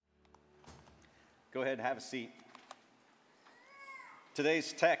Go ahead and have a seat.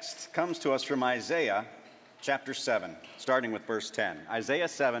 Today's text comes to us from Isaiah chapter 7, starting with verse 10. Isaiah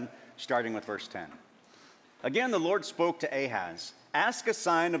 7, starting with verse 10. Again, the Lord spoke to Ahaz, "Ask a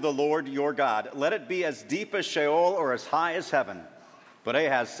sign of the Lord your God. Let it be as deep as Sheol or as high as heaven." But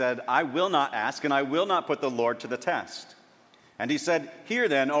Ahaz said, "I will not ask, and I will not put the Lord to the test." And he said, "Hear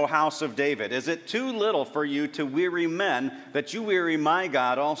then, O house of David, is it too little for you to weary men, that you weary my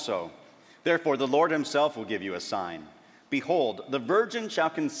God also? Therefore the Lord himself will give you a sign. Behold, the virgin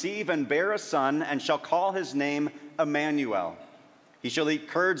shall conceive and bear a son, and shall call his name Emmanuel. He shall eat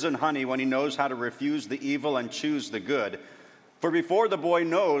curds and honey when he knows how to refuse the evil and choose the good. For before the boy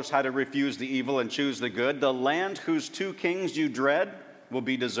knows how to refuse the evil and choose the good, the land whose two kings you dread will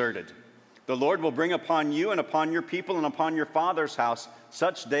be deserted. The Lord will bring upon you and upon your people and upon your father's house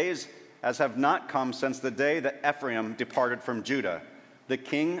such days as have not come since the day that Ephraim departed from Judah, the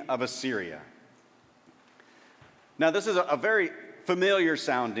king of Assyria." Now, this is a very familiar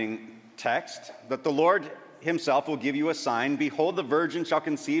sounding text, that the Lord himself will give you a sign. Behold, the virgin shall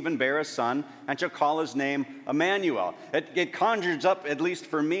conceive and bear a son, and shall call his name Emmanuel. It conjures up, at least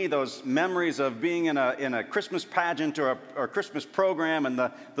for me, those memories of being in a Christmas pageant or a Christmas program, and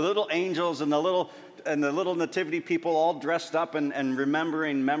the little angels and the little nativity people all dressed up and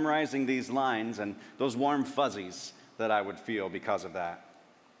memorizing these lines, and those warm fuzzies that I would feel because of that.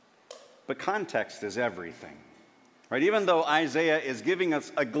 But context is everything. Right? Even though Isaiah is giving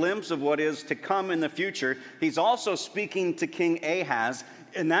us a glimpse of what is to come in the future, he's also speaking to King Ahaz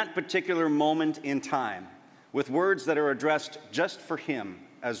in that particular moment in time, with words that are addressed just for him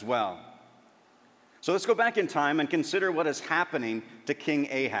as well. So let's go back in time and consider what is happening to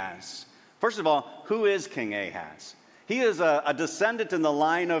King Ahaz. First of all, who is King Ahaz? He is a descendant in the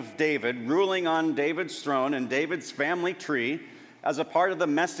line of David, ruling on David's throne and David's family tree, as a part of the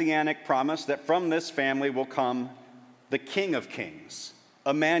messianic promise that from this family will come the King of Kings,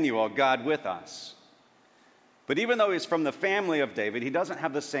 Emmanuel, God with us. But even though he's from the family of David, he doesn't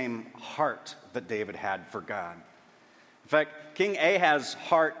have the same heart that David had for God. In fact, King Ahaz's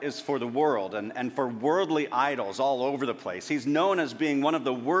heart is for the world and for worldly idols all over the place. He's known as being one of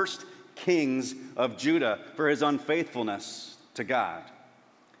the worst kings of Judah for his unfaithfulness to God.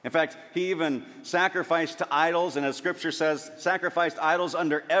 In fact, he even sacrificed to idols, and as Scripture says, sacrificed idols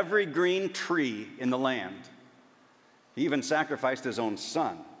under every green tree in the land. He even sacrificed his own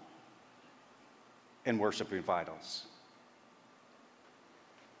son in worshiping idols.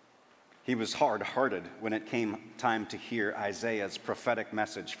 He was hard-hearted when it came time to hear Isaiah's prophetic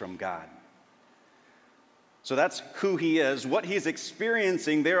message from God. So that's who he is. What he's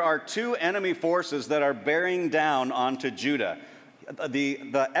experiencing, there are two enemy forces that are bearing down onto Judah.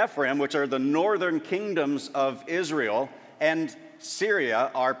 The Ephraim, which are the northern kingdoms of Israel, and Syria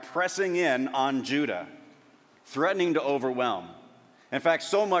are pressing in on Judah, threatening to overwhelm. In fact,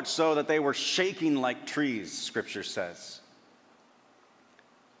 so much so that they were shaking like trees, Scripture says.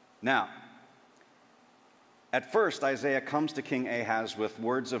 Now, at first, Isaiah comes to King Ahaz with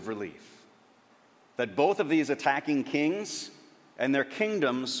words of relief, that both of these attacking kings and their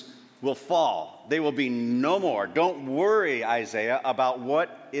kingdoms will fall. They will be no more. Don't worry, Isaiah, about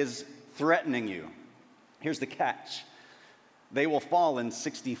what is threatening you. Here's the catch. They will fall in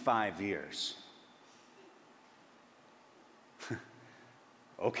 65 years.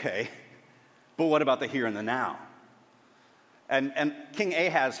 Okay, but what about the here and the now? And King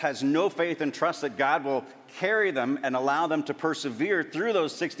Ahaz has no faith and trust that God will carry them and allow them to persevere through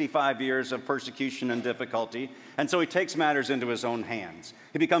those 65 years of persecution and difficulty. And so he takes matters into his own hands.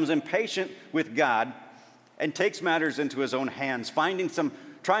 He becomes impatient with God and takes matters into his own hands,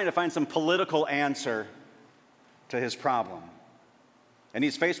 trying to find some political answer to his problem. And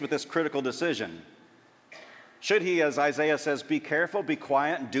he's faced with this critical decision. Should he, as Isaiah says, be careful, be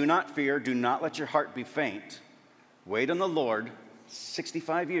quiet, do not fear, do not let your heart be faint, wait on the Lord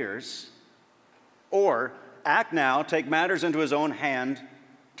 65 years, or act now, take matters into his own hand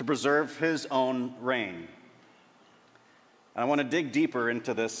to preserve his own reign? And I want to dig deeper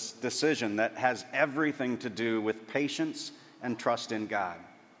into this decision that has everything to do with patience and trust in God.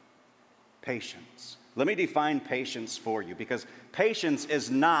 Patience. Let me define patience for you, because patience is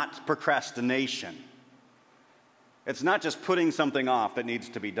not procrastination. It's not just putting something off that needs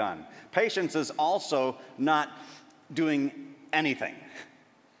to be done. Patience is also not doing anything,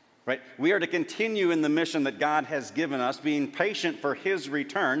 right? We are to continue in the mission that God has given us, being patient for his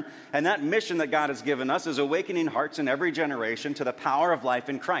return. And that mission that God has given us is awakening hearts in every generation to the power of life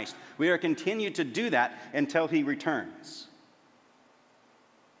in Christ. We are to continue to do that until he returns.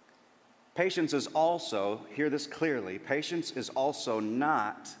 Patience is also, hear this clearly, patience is also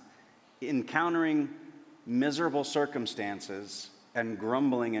not encountering miserable circumstances and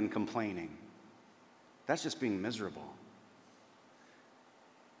grumbling and complaining. That's just being miserable.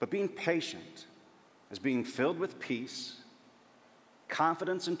 But being patient is being filled with peace,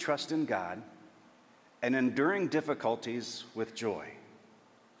 confidence and trust in God, and enduring difficulties with joy.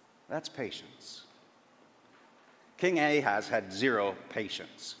 That's patience. King Ahaz had zero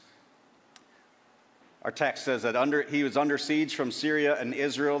patience. Our text says that he was under siege from Syria and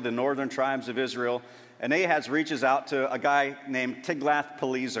Israel, the northern tribes of Israel, and Ahaz reaches out to a guy named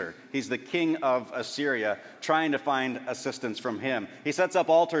Tiglath-Pileser. He's the king of Assyria, trying to find assistance from him. He sets up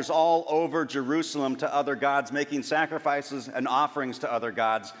altars all over Jerusalem to other gods, making sacrifices and offerings to other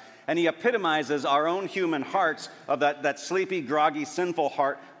gods. And he epitomizes our own human hearts of that sleepy, groggy, sinful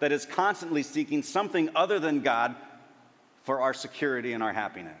heart that is constantly seeking something other than God for our security and our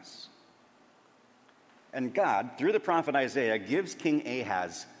happiness. And God, through the prophet Isaiah, gives King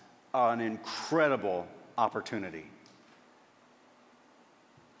Ahaz an incredible opportunity.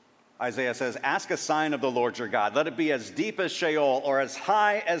 Isaiah says, "Ask a sign of the Lord your God. Let it be as deep as Sheol or as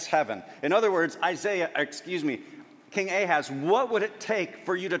high as heaven." In other words, King Ahaz, what would it take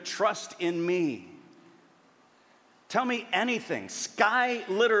for you to trust in me? Tell me anything. Sky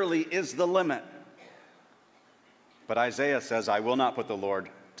literally is the limit. But Isaiah says, "I will not put the Lord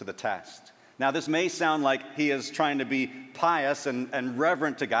to the test." Now, this may sound like he is trying to be pious and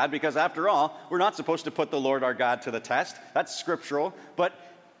reverent to God, because after all, we're not supposed to put the Lord our God to the test. That's scriptural, but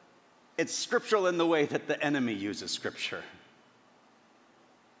it's scriptural in the way that the enemy uses scripture.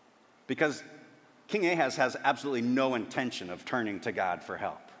 Because King Ahaz has absolutely no intention of turning to God for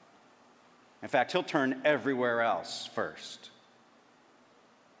help. In fact, he'll turn everywhere else first.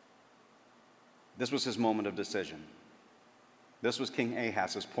 This was his moment of decision. This was King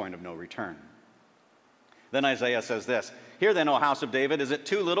Ahaz's point of no return. Then Isaiah says this, "Hear then, O house of David, is it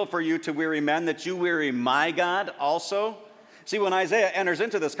too little for you to weary men that you weary my God also?" See, when Isaiah enters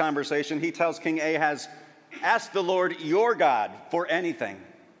into this conversation, he tells King Ahaz, "Ask the Lord your God for anything."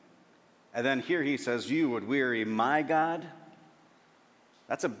 And then here he says, "You would weary my God?"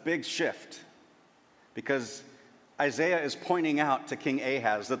 That's a big shift, because Isaiah is pointing out to King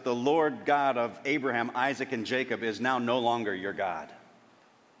Ahaz that the Lord God of Abraham, Isaac, and Jacob is now no longer your God.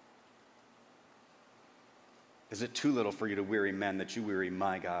 Is it too little for you to weary men that you weary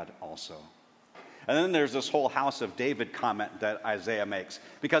my God also? And then there's this whole house of David comment that Isaiah makes,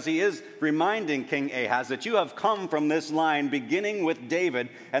 because he is reminding King Ahaz that you have come from this line beginning with David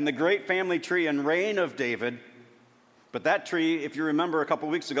and the great family tree and reign of David. But that tree, if you remember a couple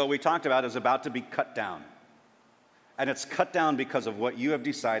weeks ago, we talked about is about to be cut down. And it's cut down because of what you have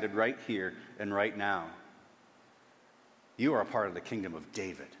decided right here and right now. You are a part of the kingdom of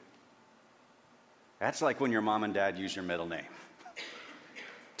David. That's like when your mom and dad use your middle name.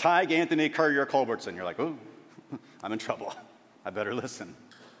 Tig Anthony Currier Culbertson. You're like, "Ooh, I'm in trouble. I better listen."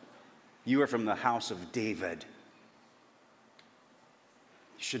 You are from the house of David.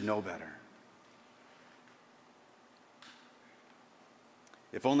 You should know better.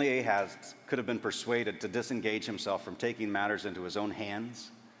 If only Ahaz could have been persuaded to disengage himself from taking matters into his own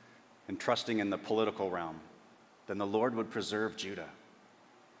hands and trusting in the political realm, then the Lord would preserve Judah.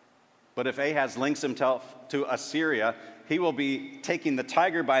 But if Ahaz links himself to Assyria, he will be taking the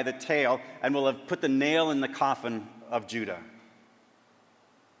tiger by the tail and will have put the nail in the coffin of Judah.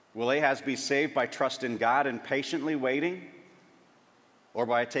 Will Ahaz be saved by trust in God and patiently waiting, or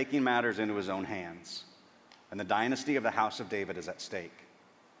by taking matters into his own hands? And the dynasty of the house of David is at stake.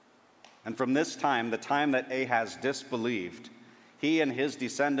 And from this time, the time that Ahaz disbelieved, he and his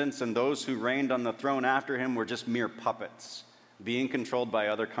descendants and those who reigned on the throne after him were just mere puppets, being controlled by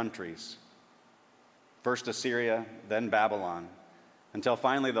other countries. First Assyria, then Babylon, until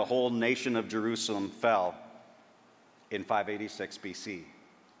finally the whole nation of Jerusalem fell in 586 BC.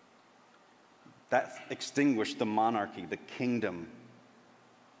 That extinguished the monarchy, the kingdom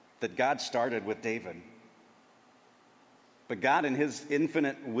that God started with David. But God, in his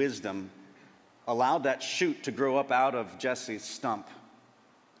infinite wisdom, allowed that shoot to grow up out of Jesse's stump.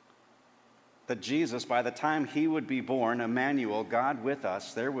 That Jesus, by the time he would be born, Emmanuel, God with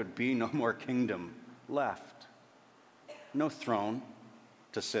us, there would be no more kingdom left. No throne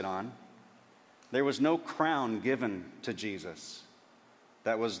to sit on. There was no crown given to Jesus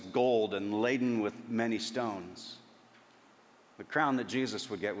that was gold and laden with many stones. The crown that Jesus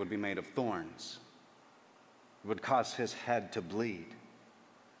would get would be made of thorns. It would cause his head to bleed.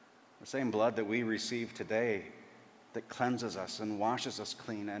 The same blood that we receive today that cleanses us and washes us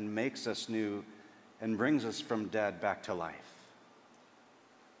clean and makes us new and brings us from dead back to life.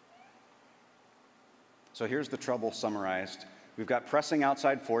 So here's the trouble summarized. We've got pressing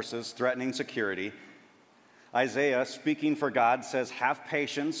outside forces threatening security. Isaiah, speaking for God, says, have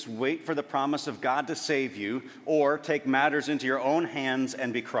patience, wait for the promise of God to save you, or take matters into your own hands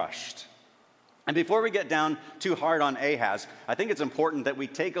and be crushed. And before we get down too hard on Ahaz, I think it's important that we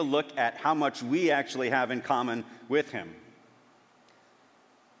take a look at how much we actually have in common with him.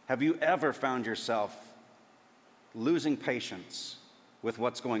 Have you ever found yourself losing patience with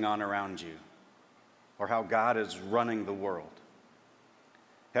what's going on around you, or how God is running the world?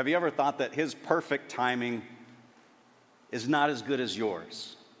 Have you ever thought that his perfect timing is not as good as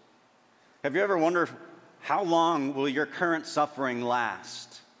yours? Have you ever wondered, how long will your current suffering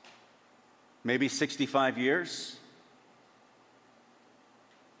last? Maybe 65 years?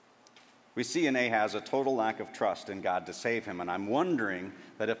 We see in Ahaz a total lack of trust in God to save him, and I'm wondering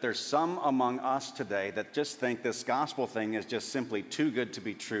that if there's some among us today that just think this gospel thing is just simply too good to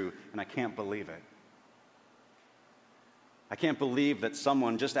be true, and I can't believe it. I can't believe that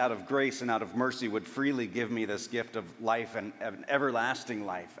someone just out of grace and out of mercy would freely give me this gift of life and everlasting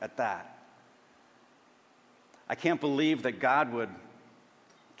life at that. I can't believe that God would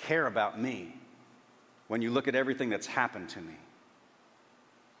care about me when you look at everything that's happened to me.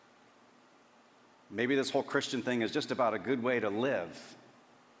 Maybe this whole Christian thing is just about a good way to live,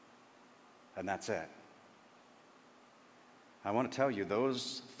 and that's it. I want to tell you,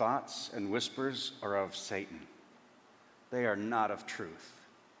 those thoughts and whispers are of Satan. They are not of truth.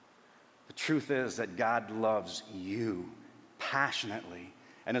 The truth is that God loves you passionately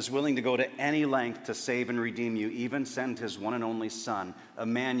and is willing to go to any length to save and redeem you, even send his one and only Son,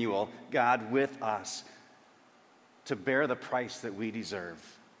 Emmanuel, God with us, to bear the price that we deserve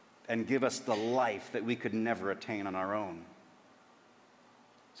and give us the life that we could never attain on our own.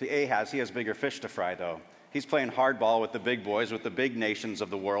 See, Ahaz, he has bigger fish to fry, though. He's playing hardball with the big boys, with the big nations of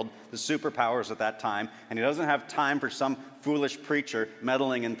the world, the superpowers at that time, and he doesn't have time for some foolish preacher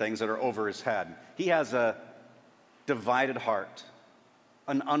meddling in things that are over his head. He has a divided heart,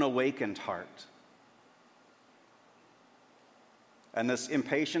 an unawakened heart. And this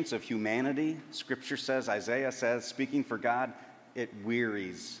impatience of humanity, Scripture says, Isaiah says, speaking for God, it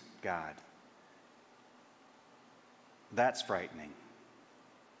wearies God. That's frightening.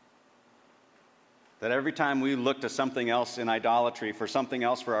 That every time we look to something else in idolatry, for something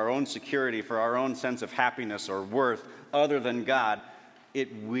else for our own security, for our own sense of happiness or worth other than God,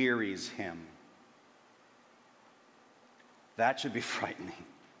 it wearies him. That should be frightening.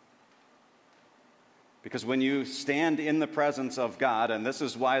 Because when you stand in the presence of God, and this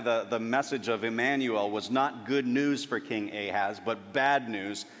is why the message of Emmanuel was not good news for King Ahaz, but bad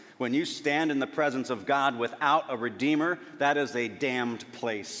news. When you stand in the presence of God without a redeemer, that is a damned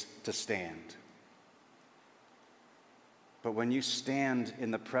place to stand. But when you stand in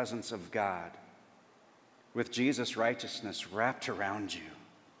the presence of God with Jesus' righteousness wrapped around you,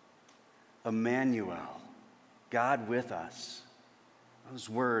 Emmanuel, God with us, those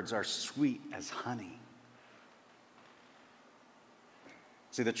words are sweet as honey.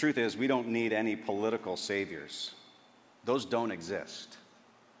 See, the truth is, we don't need any political saviors. Those don't exist.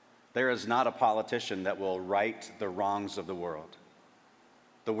 There is not a politician that will right the wrongs of the world.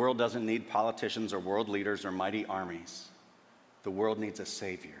 The world doesn't need politicians or world leaders or mighty armies. The world needs a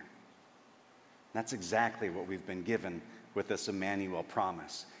Savior. That's exactly what we've been given with this Emmanuel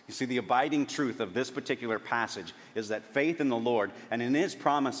promise. You see, the abiding truth of this particular passage is that faith in the Lord and in his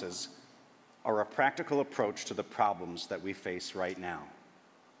promises are a practical approach to the problems that we face right now.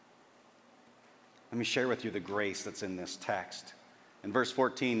 Let me share with you the grace that's in this text. In verse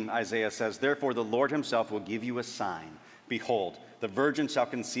 14, Isaiah says, "Therefore the Lord himself will give you a sign. Behold, the virgin shall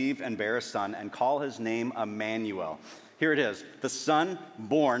conceive and bear a son and call his name Emmanuel." Here it is. The son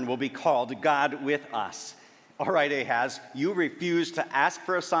born will be called God with us. All right, Ahaz, you refused to ask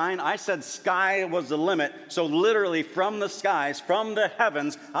for a sign. I said sky was the limit. So literally from the skies, from the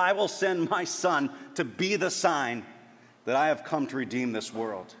heavens, I will send my son to be the sign that I have come to redeem this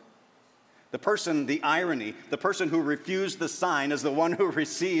world. The irony, the person who refused the sign is the one who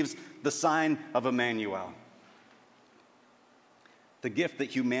receives the sign of Emmanuel. The gift that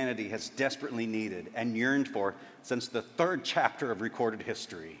humanity has desperately needed and yearned for since the third chapter of recorded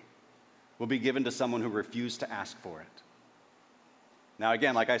history will be given to someone who refused to ask for it. Now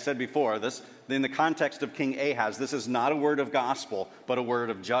again, like I said before, in the context of King Ahaz, this is not a word of gospel, but a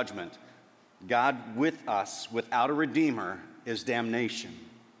word of judgment. God with us, without a redeemer, is damnation.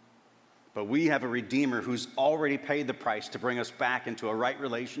 But we have a redeemer who's already paid the price to bring us back into a right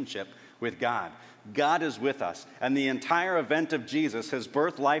relationship with God. God is with us, and the entire event of Jesus, his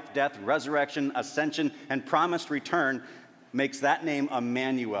birth, life, death, resurrection, ascension, and promised return, makes that name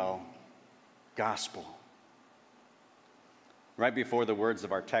Emmanuel gospel. Right before the words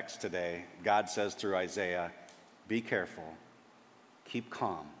of our text today, God says through Isaiah, be careful, keep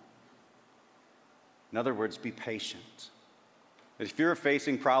calm. In other words, be patient. If you're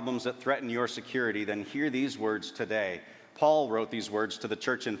facing problems that threaten your security, then hear these words today. Paul wrote these words to the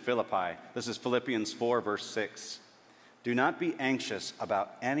church in Philippi. This is Philippians 4, verse 6. Do not be anxious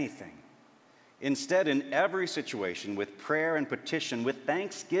about anything. Instead, in every situation, with prayer and petition, with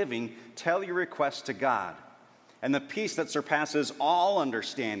thanksgiving, tell your requests to God. And the peace that surpasses all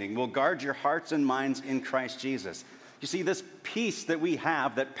understanding will guard your hearts and minds in Christ Jesus. You see, this peace that we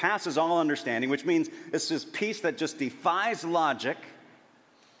have that passes all understanding, which means it's this peace that just defies logic.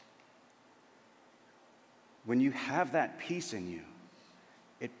 When you have that peace in you,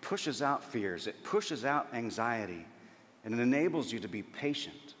 it pushes out fears, it pushes out anxiety, and it enables you to be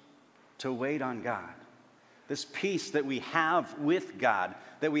patient, to wait on God. This peace that we have with God,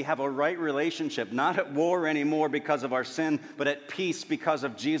 that we have a right relationship, not at war anymore because of our sin, but at peace because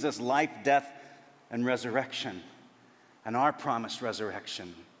of Jesus' life, death, and resurrection, and our promised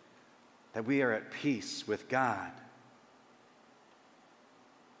resurrection, that we are at peace with God.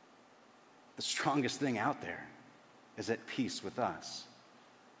 The strongest thing out there is at peace with us.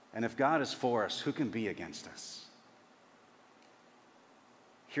 And if God is for us, who can be against us?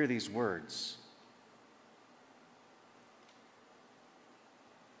 Hear these words.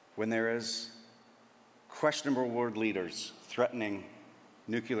 When there is questionable world leaders threatening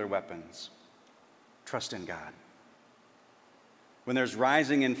nuclear weapons, trust in God. When there's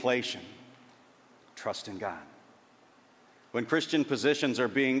rising inflation, trust in God. When Christian positions are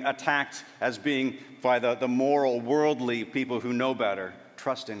being attacked as being by the moral, worldly people who know better,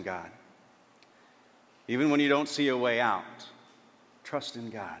 trust in God. Even when you don't see a way out, trust in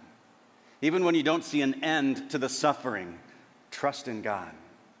God. Even when you don't see an end to the suffering, trust in God.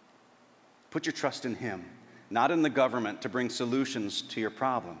 Put your trust in Him, not in the government to bring solutions to your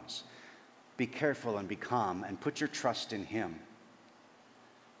problems. Be careful and be calm and put your trust in Him.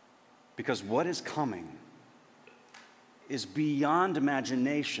 Because what is coming is beyond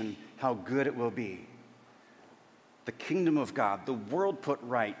imagination how good it will be. The kingdom of God, the world put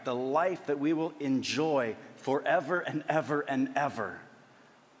right, the life that we will enjoy forever and ever and ever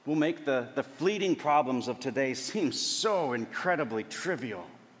will make the fleeting problems of today seem so incredibly trivial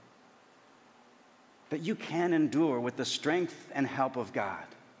that you can endure with the strength and help of God.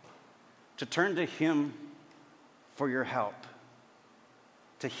 To turn to Him for your help,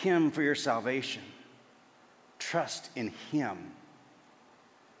 to Him for your salvation. Trust in Him.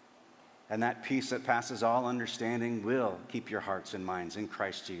 And that peace that passes all understanding will keep your hearts and minds in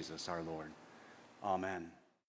Christ Jesus our Lord. Amen.